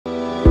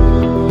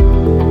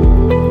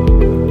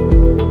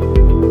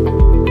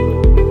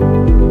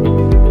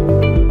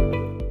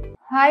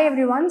Hi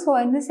everyone. So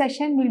in this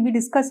session, we'll be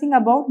discussing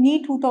about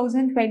NEET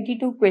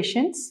 2022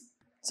 questions.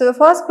 So the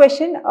first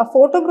question, a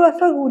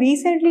photographer who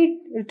recently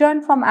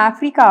returned from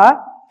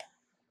Africa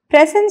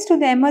presents to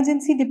the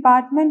emergency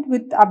department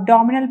with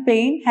abdominal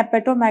pain,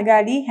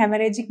 hepatomegaly,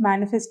 hemorrhagic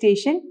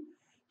manifestation.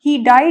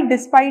 He died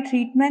despite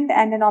treatment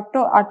and an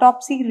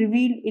autopsy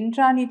revealed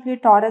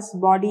intranuclear torus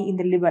body in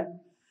the liver.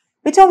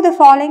 Which of the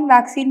following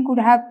vaccine could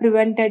have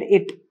prevented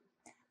it?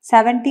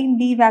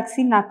 17D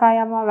vaccine,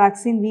 Nakayama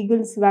vaccine,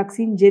 Weigels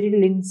vaccine, Jerry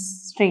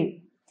Lynn's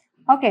strain.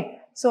 Okay,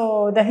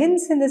 so the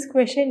hints in this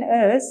question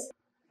is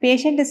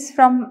patient is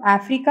from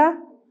Africa,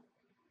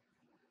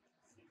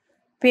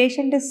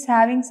 patient is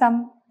having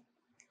some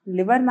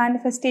liver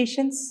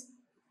manifestations,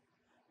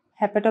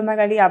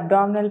 hepatomegaly,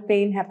 abdominal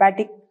pain,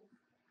 hepatic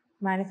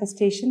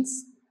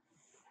manifestations,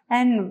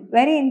 and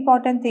very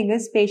important thing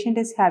is patient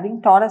is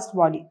having torus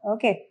body.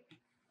 Okay.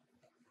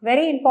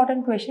 Very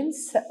important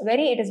questions.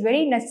 It is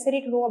very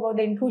necessary to know about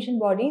the inclusion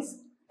bodies.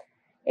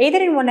 Either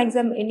in one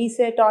exam,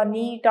 NEET or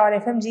NEET or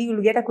FMGE, you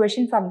will get a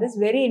question from this.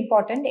 Very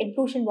important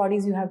inclusion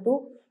bodies you have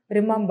to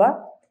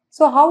remember.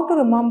 So how to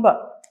remember?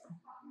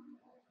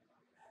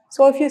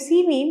 So if you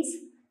see means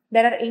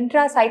there are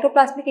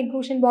intracytoplasmic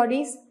inclusion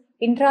bodies,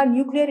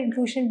 intranuclear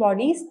inclusion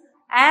bodies,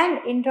 and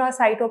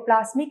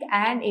intracytoplasmic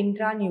and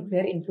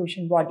intranuclear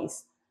inclusion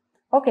bodies.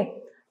 Okay.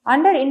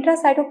 Under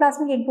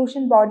intracytoplasmic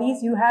inclusion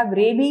bodies, you have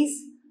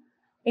rabies,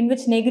 in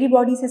which Negri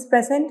bodies is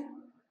present,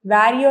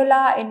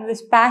 variola in which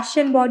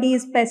Passion body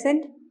is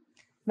present,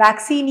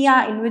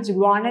 vaccinia in which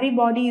Guarneri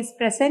body is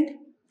present,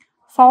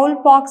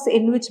 foulpox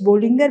in which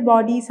Bollinger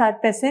bodies are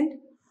present,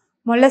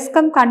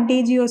 molluscum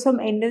contagiosum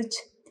in which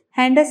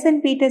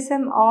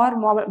Henderson-Peterson or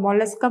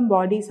molluscum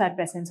bodies are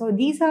present. So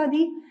these are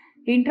the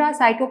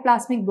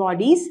intracytoplasmic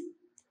bodies.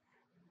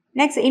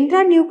 Next,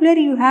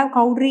 intranuclear you have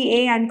Cowdery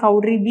A and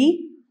Cowdery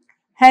B,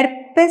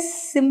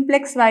 herpes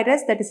simplex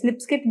virus, that is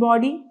Lipskit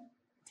body.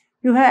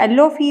 You have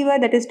yellow fever,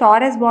 that is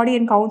Torres body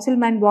and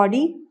Councilman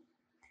body.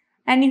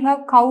 And you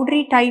have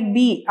Cowdery type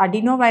B,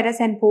 adenovirus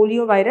and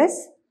poliovirus.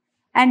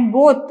 And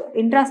both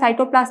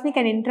intracytoplasmic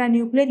and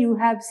intranuclear, you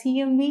have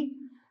CMV,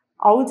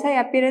 outside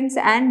appearance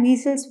and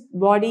measles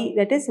body,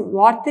 that is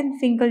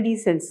Warthin-Finkeldy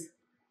cells.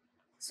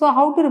 So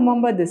how to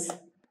remember this?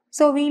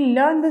 So we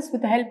learn this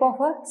with the help of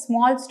a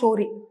small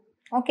story.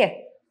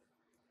 Okay.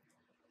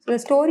 So the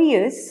story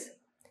is,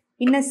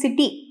 in a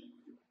city.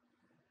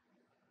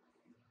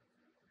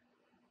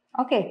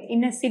 Okay,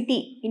 in a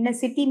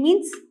city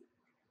means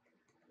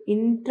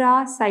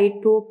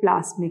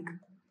intracytoplasmic.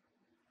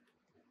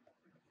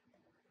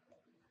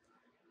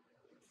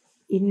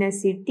 In a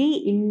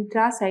city,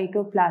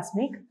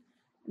 intracytoplasmic,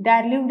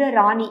 there lived a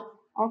Rani.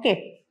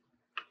 Okay,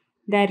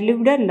 there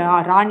lived a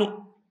Rani.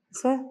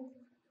 So,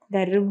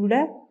 there lived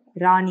a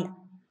Rani.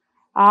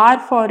 R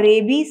for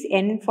rabies,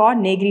 N for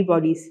Negri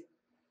bodies.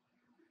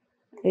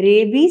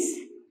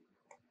 Rabies,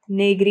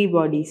 Negri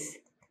bodies.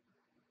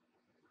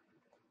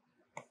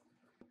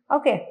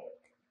 Okay,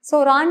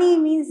 so Rani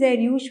means they are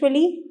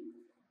usually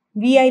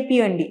VIP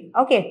only.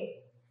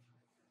 Okay,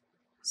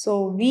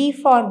 so V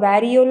for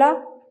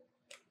variola,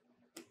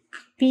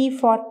 P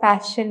for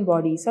Passion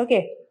bodies.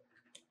 Okay,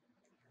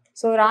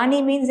 so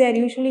Rani means they are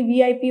usually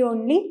VIP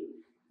only,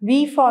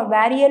 V for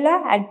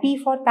variola and P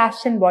for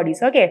Passion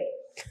bodies. Okay,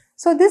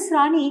 so this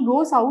Rani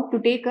goes out to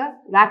take a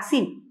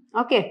vaccine.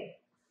 Okay,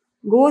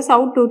 goes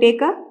out to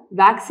take a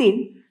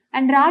vaccine.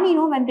 And Rani,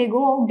 when they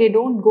go out, they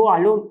don't go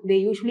alone. They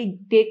usually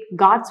take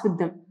guards with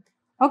them.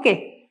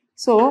 Okay.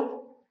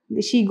 So,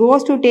 she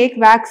goes to take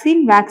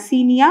vaccine,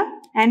 vaccinia,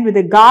 and with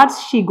the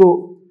guards she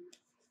go.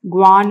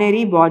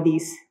 Guarneri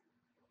bodies.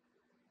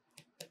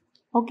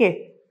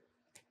 Okay.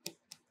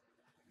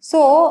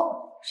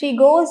 So, she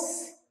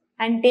goes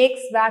and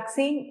takes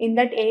vaccine. In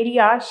that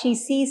area, she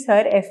sees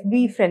her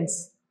FB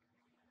friends.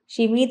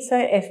 She meets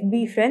her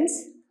FB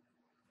friends.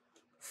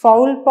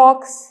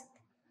 Foulpox,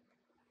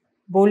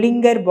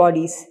 Bollinger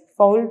bodies.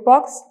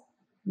 Foulpox,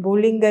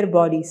 Bollinger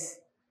bodies.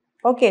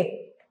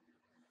 Okay.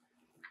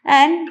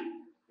 And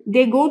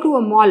they go to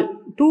a mall.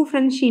 Two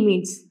friends she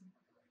meets.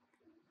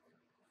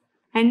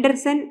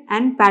 Henderson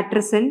and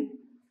Patterson.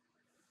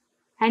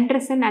 And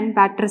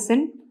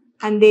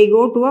they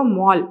go to a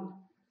mall.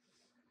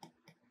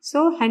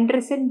 So,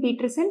 Henderson,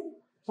 Peterson,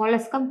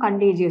 molluscum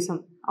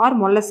contagiosum or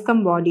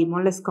molluscum body,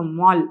 molluscum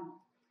mall.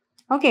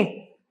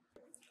 Okay.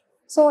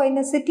 So, in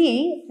a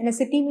city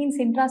means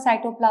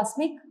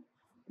intracytoplasmic.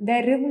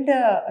 There lived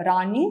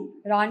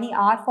Rani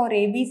R for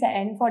rabies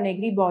and N for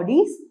Negri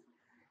bodies.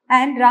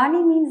 And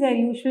Rani means they are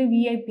usually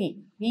VIP.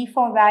 V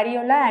for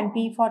variola and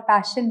P for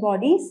Passion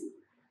bodies.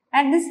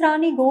 And this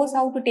Rani goes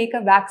out to take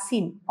a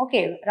vaccine.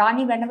 Okay,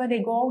 Rani, whenever they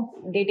go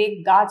out, they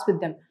take guards with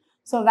them.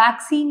 So,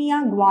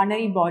 vaccinia,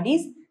 Guarneri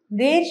bodies.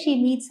 There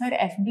she meets her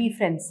FB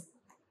friends.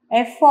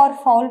 F for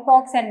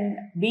foulpox and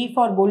B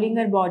for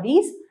Bollinger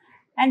bodies.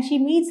 And she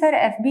meets her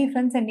FB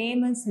friends. Her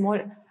name is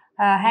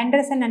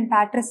Henderson and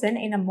Patterson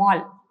in a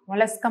mall.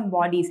 Molluscum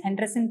bodies.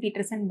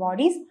 Henderson-Peterson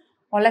bodies.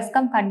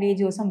 Molluscum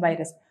contagiosum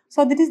virus.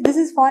 So this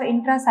is for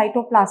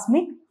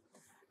intracytoplasmic.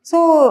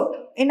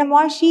 So in a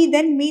mall, she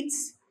then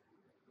meets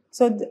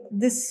So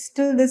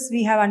till this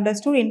we have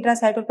understood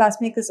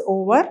intracytoplasmic is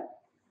over.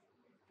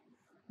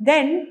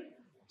 Then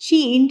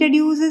she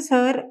introduces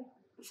her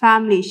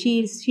family.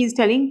 She's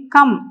telling,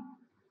 come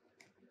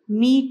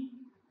meet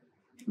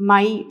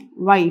my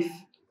wife.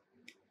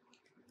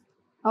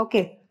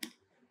 Okay.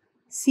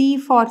 C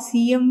for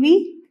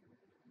CMV,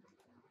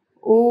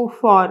 O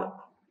for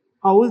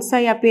owl's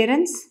eye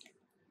appearance,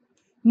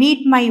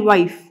 meet my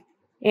wife,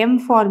 M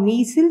for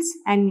measles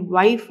and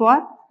Y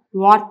for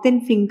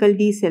Warthin-Finkel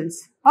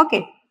cells.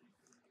 Okay.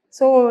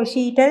 So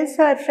she tells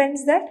her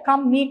friends that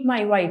come meet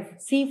my wife.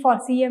 C for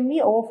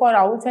CMV, O for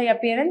owl's eye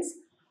appearance,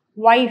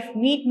 wife,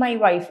 meet my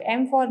wife,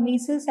 M for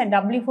measles and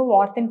W for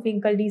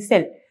Warthin-Finkel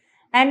cell.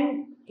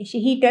 And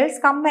he tells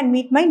come and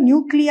meet my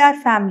nuclear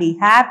family,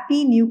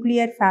 happy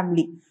nuclear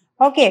family.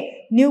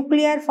 Okay,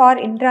 nuclear for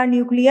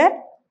intranuclear,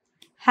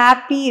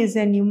 happy is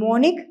a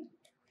mnemonic,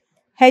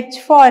 H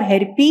for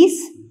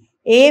herpes,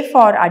 A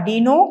for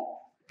adeno,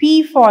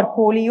 P for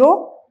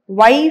polio,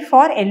 Y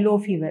for yellow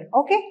fever.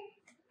 Okay.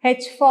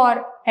 H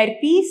for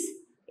herpes,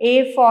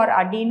 A for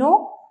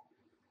adeno,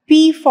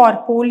 P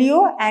for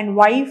polio and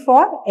Y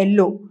for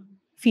yellow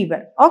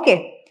fever.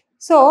 Okay.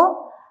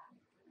 So,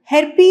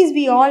 herpes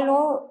we all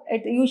know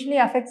it usually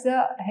affects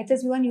the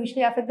HSV1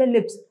 usually affects the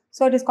lips.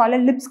 So, it is called a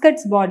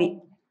Lipska's body.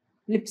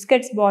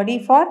 Lipska's body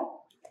for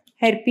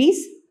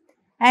herpes.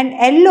 And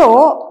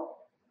yellow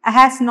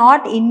has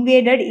not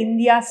invaded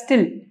India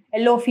still,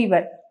 yellow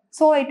fever.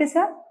 So, it is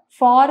a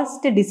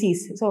forest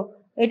disease. So,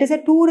 it is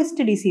a tourist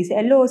disease.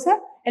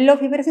 Yellow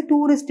fever is a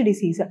tourist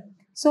disease.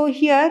 So,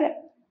 here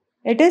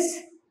it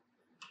is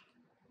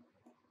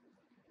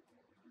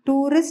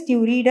tourist,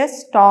 you read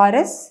as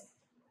Taurus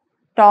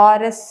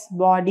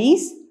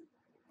bodies.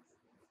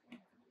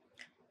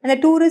 And the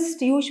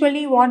tourists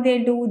usually what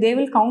they do, they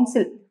will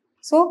counsel.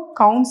 So,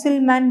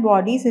 councilman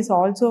bodies is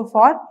also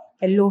for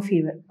yellow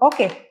fever.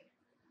 Okay.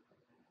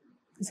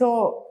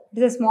 So,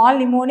 this is a small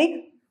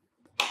mnemonic.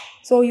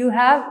 So, you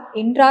have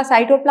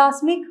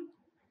intracytoplasmic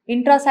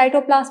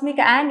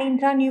and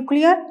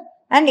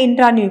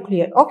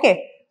intranuclear.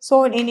 Okay.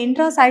 So, in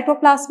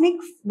intracytoplasmic,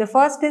 the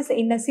first is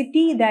in a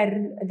city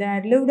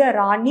there lived a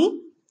Rani,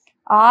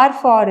 R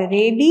for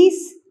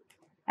rabies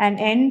and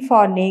N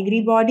for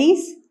negri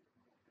bodies.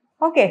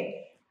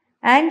 Okay.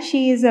 And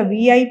she is a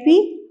VIP,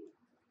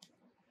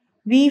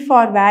 V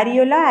for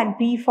variola and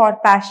P for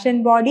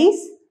passion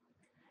bodies.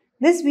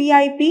 This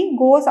VIP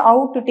goes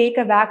out to take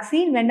a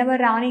vaccine. Whenever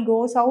Rani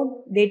goes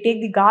out, they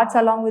take the guards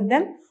along with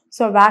them.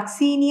 So,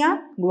 vaccinia,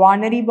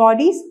 guarneri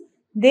bodies.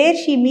 There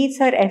she meets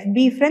her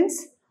FB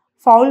friends,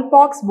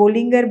 foulpox,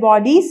 Bollinger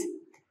bodies.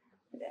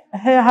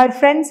 Her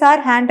friends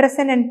are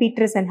Henderson and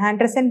Peterson.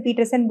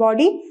 Henderson-Peterson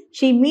body.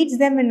 She meets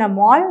them in a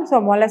mall.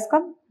 So,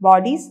 molluscum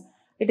bodies.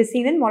 It is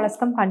seen in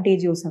molluscum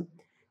contagiosum.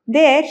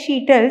 There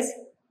she tells,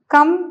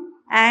 come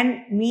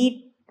and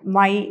meet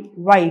my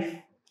wife.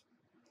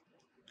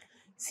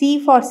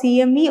 C for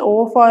CMV,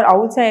 O for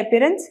owl's eye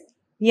appearance,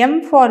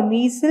 M for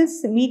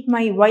measles, meet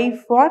my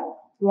wife for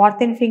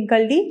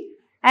Warthin-Finkel.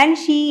 And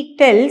she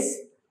tells,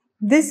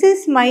 this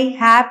is my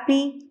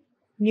happy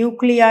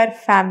nuclear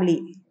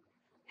family.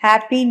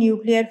 Happy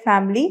nuclear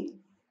family.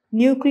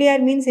 Nuclear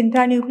means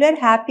intranuclear,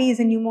 happy is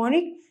a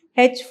mnemonic.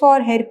 H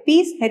for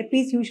herpes,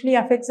 herpes usually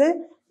affects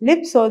the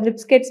lips, so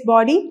Lipska's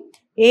body.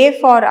 A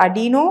for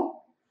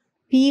adeno,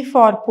 P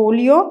for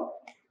polio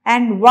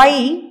and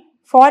Y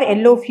for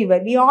yellow fever.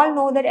 We all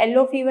know that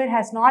yellow fever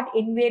has not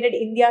invaded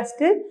India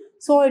still.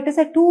 So, it is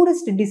a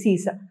tourist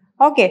disease.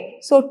 Okay.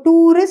 So,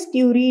 tourist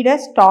you read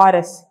as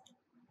Taurus.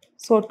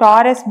 So,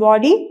 Taurus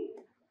body.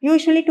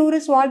 Usually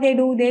tourists what they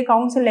do, they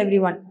counsel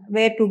everyone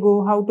where to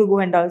go, how to go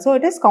and all. So,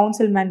 it is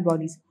councilman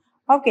bodies.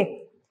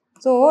 Okay.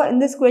 So, in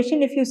this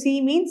question if you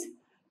see means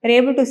you are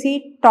able to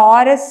see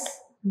Taurus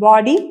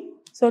body.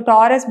 So,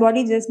 Taurus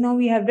body just now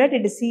we have read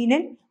it is seen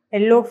in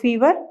yellow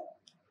fever.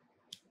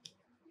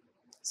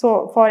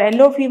 So, for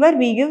yellow fever,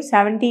 we give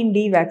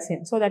 17D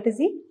vaccine. So, that is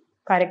the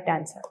correct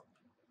answer.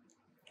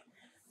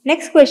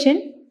 Next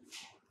question.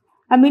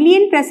 A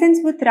million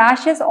presents with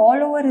rashes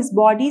all over his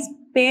body,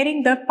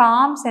 sparing the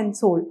palms and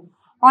sole.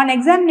 On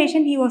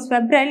examination, he was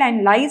febrile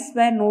and lice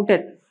were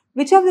noted.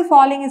 Which of the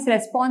following is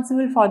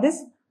responsible for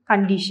this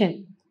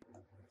condition?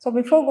 So,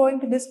 before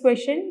going to this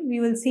question, we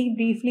will see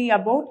briefly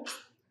about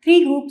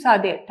three groups are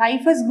there.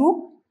 Typhus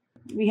group.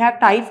 We have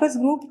typhus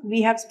group,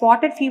 we have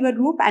spotted fever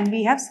group and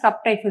we have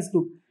scrub typhus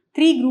group.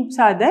 Three groups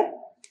are there.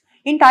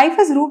 In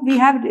typhus group, we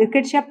have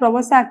Rickettsia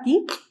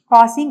prowazekii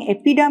causing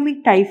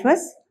epidemic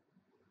typhus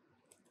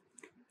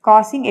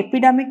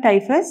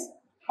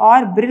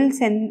or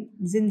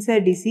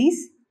Brill-Zinsser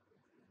disease.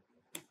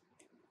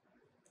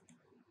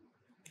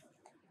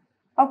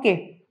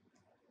 Okay.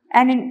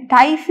 And in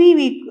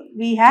typhi,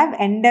 we have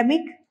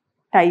endemic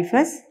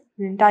typhus.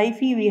 In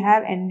typhi, we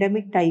have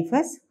endemic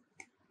typhus.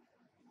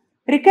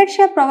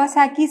 Rickettsia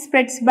prowazekii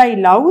spreads by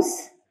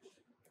louse.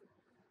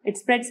 It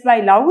spreads by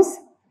louse,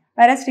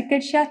 whereas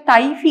Rickettsia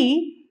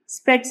typhi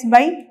spreads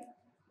by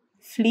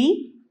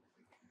flea.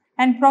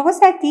 And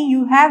prowazekii,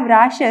 you have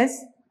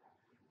rashes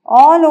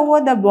all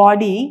over the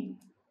body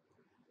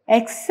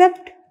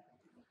except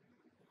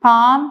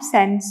palms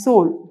and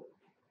sole.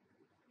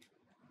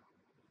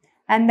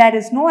 And there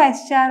is no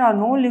eschar or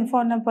no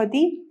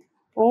lymphadenopathy.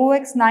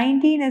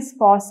 OX19 is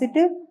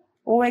positive.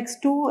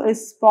 OX2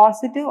 is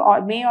positive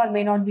or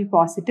may not be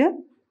positive.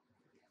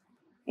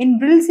 In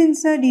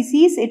Brill-Simpson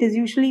disease, it is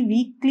usually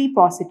weakly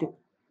positive.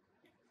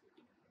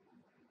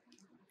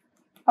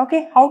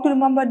 Okay, how to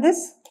remember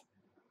this?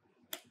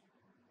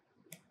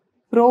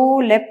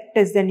 Pro-lept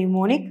is the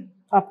mnemonic.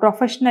 A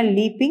professional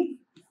leaping.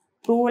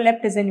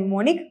 Pro-lept is a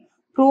mnemonic.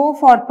 Pro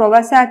for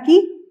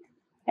Kawasaki.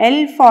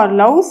 L for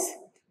louse.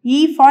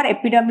 E for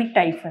epidemic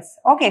typhus.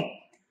 Okay.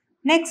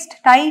 Next,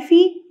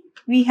 typhi.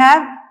 We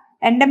have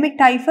endemic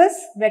typhus.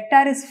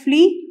 Vector is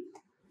flea.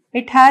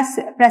 It has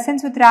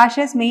presence with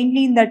rashes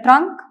mainly in the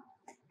trunk.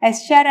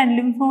 Eschar and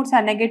lymph nodes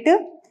are negative.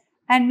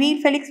 And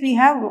Wheel Felix, we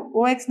have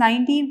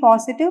OX19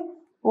 positive.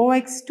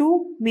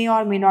 OX2 may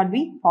or may not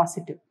be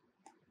positive.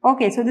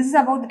 Okay, so this is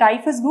about the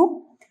typhus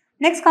group.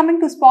 Next, coming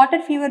to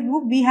spotted fever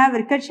group, we have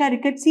Rickettsia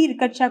rickettsii,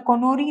 Rickettsia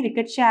conori,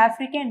 Rickettsia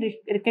africae and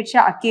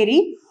Rickettsia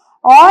acari.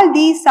 All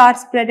these are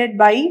spreaded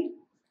by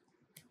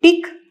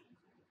tick.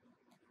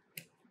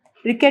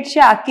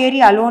 Rickettsia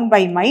acari alone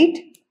by mite.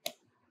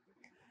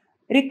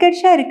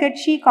 Rickettsia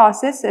rickettsii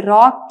causes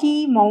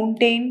Rocky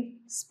Mountain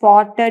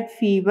spotted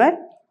fever.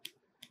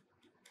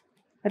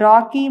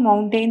 Rocky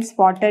Mountain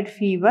spotted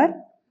fever.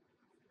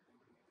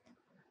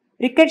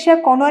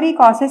 Rickettsia conori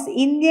causes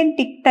Indian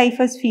tick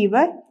typhus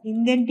fever.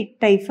 Indian tick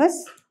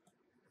typhus.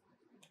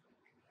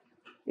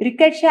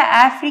 Rickettsia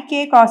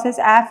africae causes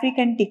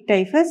African tick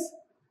typhus.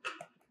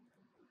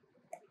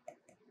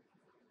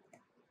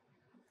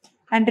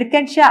 And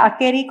Rickettsia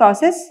acari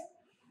causes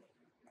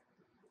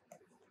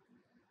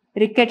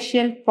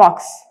rickettsial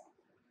pox.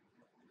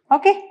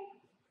 Okay.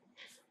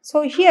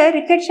 So here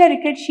Rickettsia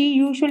rickettsii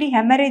usually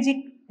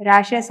hemorrhagic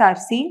rashes are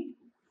seen.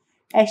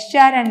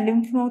 Eschar and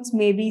lymph nodes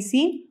may be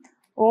seen.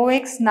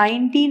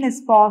 OX19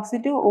 is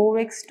positive.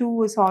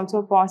 OX2 is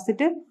also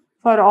positive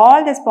for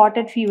all the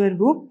spotted fever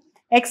group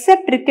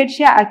except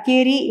Rickettsia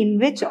acari, in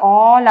which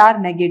all are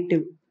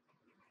negative.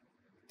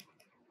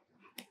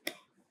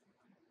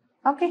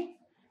 Okay.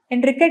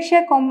 In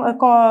Rickettsia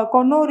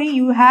conori,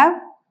 you have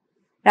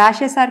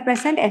rashes are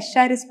present,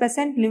 eschar is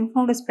present, lymph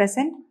node is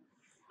present.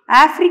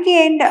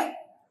 Africae and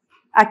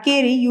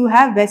acari, you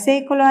have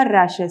vesicular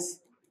rashes.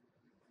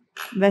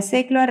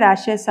 Vesicular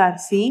rashes are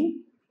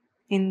seen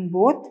in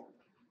both.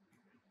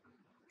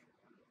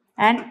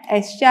 And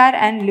eschar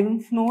and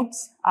lymph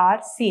nodes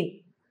are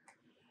seen.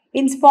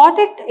 In scrub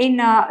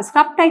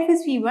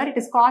typhus fever, it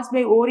is caused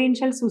by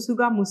Oriental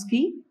Susuga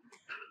musci,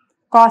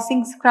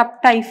 causing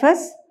scrub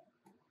typhus.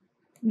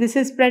 This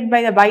is spread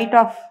by the bite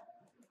of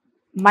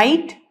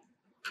mite.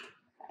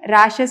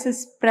 Rashes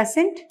is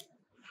present,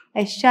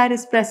 eschar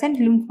is present,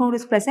 lymph node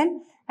is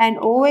present, and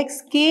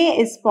OXK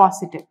is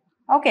positive.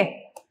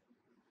 Okay.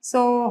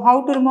 So,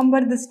 how to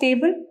remember this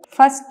table?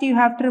 First, you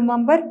have to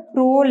remember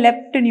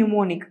pro-lept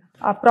mnemonic.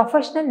 A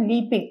professional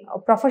leaping, a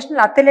professional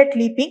athlete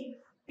leaping.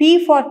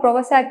 P for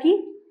Kawasaki,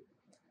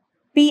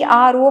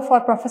 PRO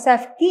for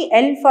Kawasaki,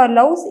 L for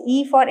louse,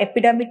 E for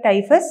epidemic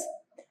typhus.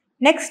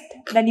 Next,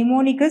 the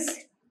mnemonic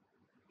is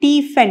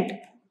T-Fent.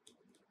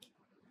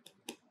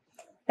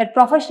 That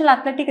professional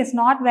athletic is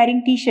not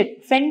wearing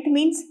T-shirt. Fent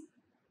means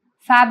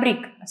fabric.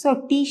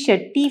 So,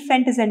 T-shirt,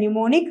 T-Fent is a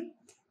mnemonic.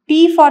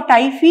 T for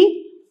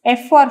typhi,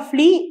 F for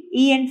flea,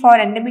 EN for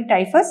endemic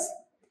typhus.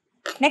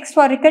 Next,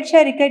 for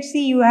Rickettsia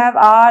rickettsii, you have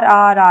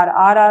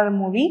RRR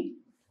movie.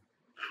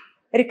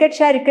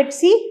 Rickettsia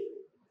rickettsii,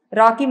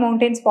 Rocky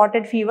Mountain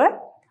spotted fever.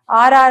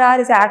 RRR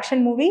is an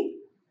action movie.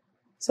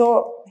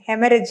 So,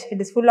 hemorrhage, it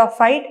is full of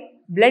fight,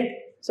 blood.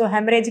 So,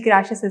 hemorrhagic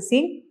rashes is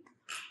seen.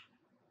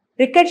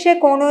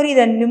 Rickettsia conori,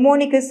 the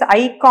mnemonic is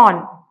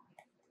ICON.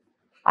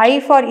 I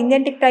for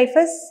Indian tick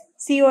typhus,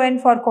 CON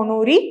for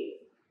conori.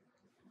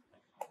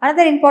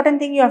 Another important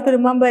thing you have to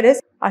remember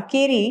is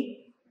acari,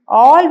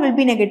 all will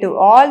be negative.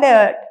 All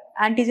the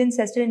antigens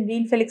tested in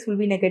Wheel Felix will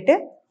be negative.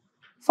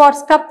 For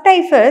scrub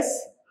typhus,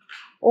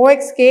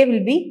 OXK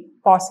will be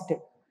positive.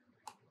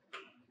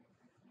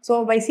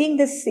 So, by seeing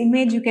this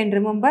image, you can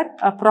remember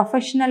a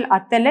professional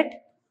athlete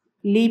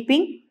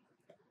leaping,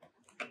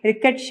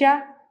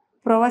 Rickettsia,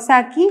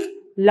 Kawasaki,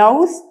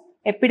 louse,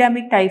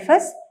 epidemic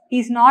typhus. He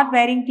is not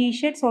wearing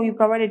T-shirt, so you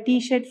provide a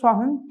T-shirt for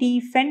him.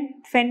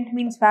 T-Fent, Fent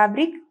means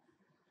fabric.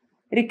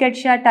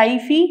 Rickettsia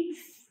typhi,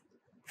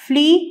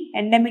 flea,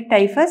 endemic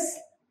typhus.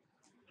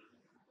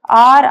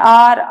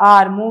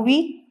 RRR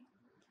movie,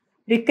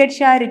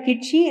 Rickettsia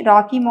rickettsii,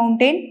 Rocky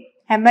Mountain,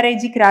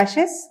 hemorrhagic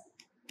rashes,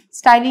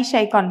 stylish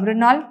icon,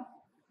 Brunel.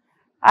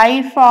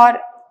 I for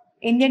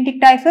Indian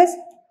tick typhus,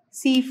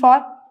 C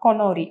for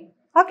conori.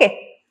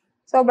 Okay.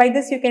 So, by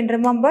this you can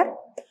remember.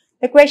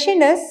 The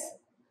question is,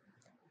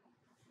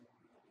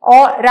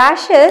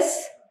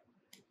 rashes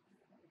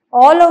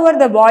all over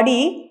the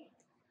body,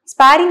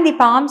 sparing the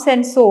palms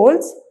and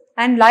soles,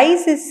 and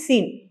lice is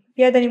seen.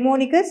 Here the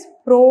mnemonic is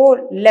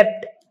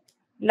pro-lept.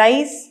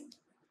 Lice,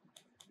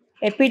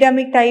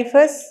 epidemic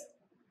typhus,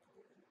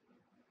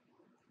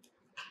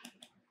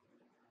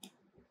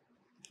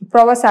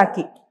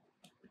 Kawasaki.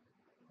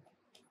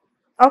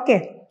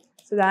 Okay,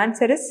 so the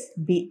answer is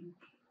B.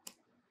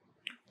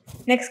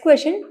 Next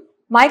question.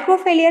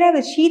 Microfilaria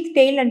with sheath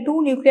tail and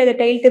 2 nuclei, the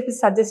tail tip is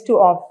suggestive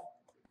of.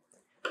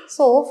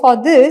 So for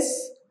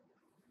this,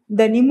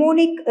 the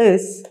mnemonic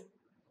is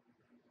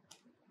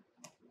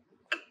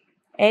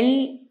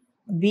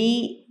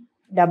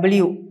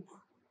LBW.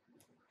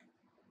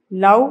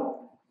 Love,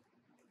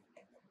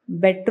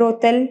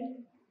 betrothal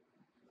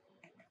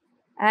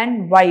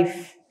and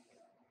wife.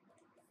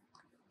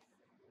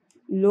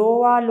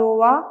 Loa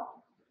Loa,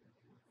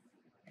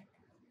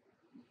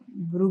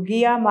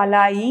 Brugia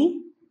Malai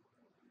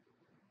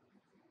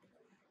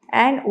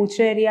and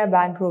Wuchereria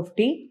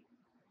bancrofti.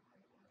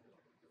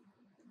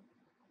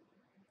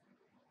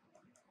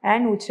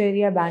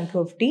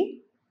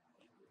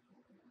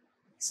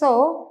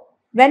 So,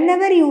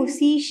 whenever you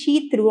see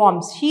sheathed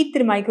worms, sheathed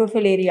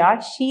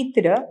microfilaria,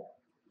 sheathed,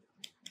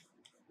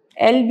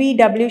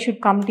 LBW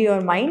should come to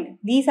your mind.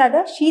 These are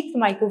the sheathed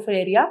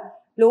microfilaria,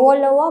 Loa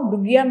Loa,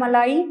 Brugia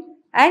Malai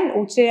and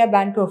Wuchereria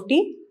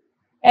bancrofti.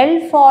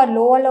 L for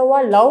Loa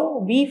Loa,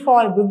 love, B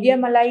for Brugia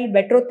Malai,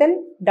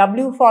 betrothal,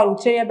 W for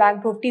Wuchereria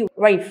bancrofti,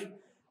 wife.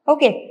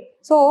 Okay,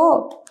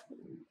 so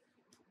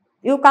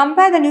you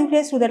compare the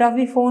nucleus to that of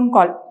the phone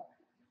call.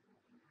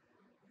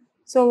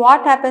 So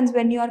what happens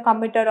when you are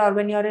committed or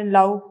when you are in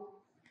love?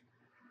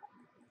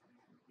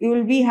 You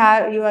will be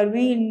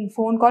in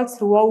phone calls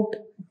throughout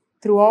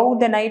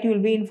the night. You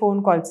will be in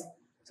phone calls.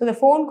 So the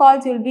phone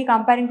calls you will be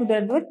comparing to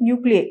that with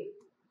nuclei,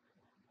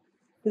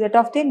 to that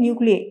of the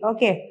nuclei.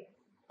 Okay.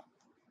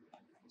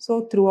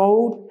 So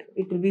throughout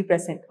it will be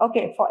present.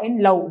 Okay, for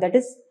in love, that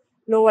is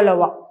Loa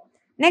Loa.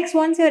 Next,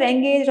 once you are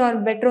engaged or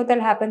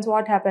betrothal happens,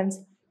 what happens?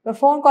 The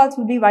phone calls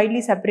will be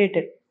widely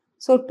separated.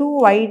 So 2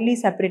 widely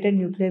separated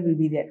nuclei will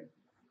be there.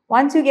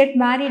 Once you get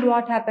married,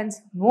 what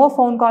happens? No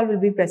phone call will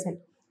be present.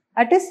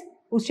 That is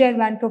Wuchereria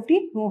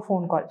bancrofti, no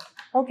phone call.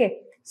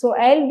 Okay. So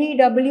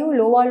LBW,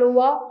 Loa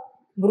Loa,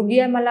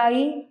 Brugia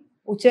Malai,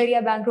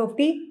 Wuchereria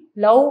bancrofti,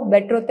 love,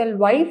 betrothal,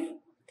 wife.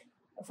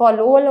 For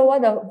Loa Loa,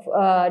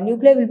 the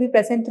nuclei will be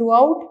present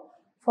throughout.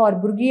 For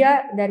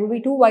Brugia, there will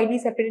be 2 widely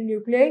separated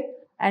nuclei.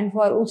 And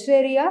for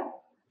Wuchereria,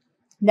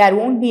 there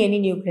won't be any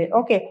nuclei.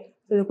 Okay.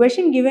 So the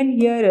question given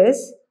here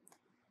is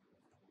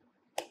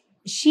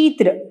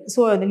sheathed.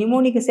 So the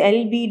mnemonic is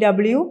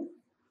LBW,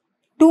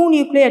 2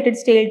 nuclei at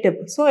its tail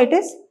tip. So it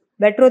is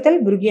betrothal,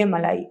 Brugia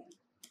Malai.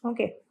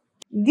 Okay.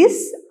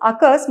 This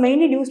occurs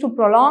mainly due to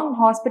prolonged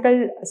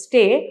hospital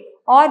stay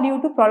or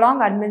due to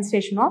prolonged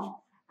administration of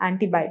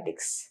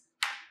antibiotics.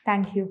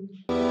 Thank you.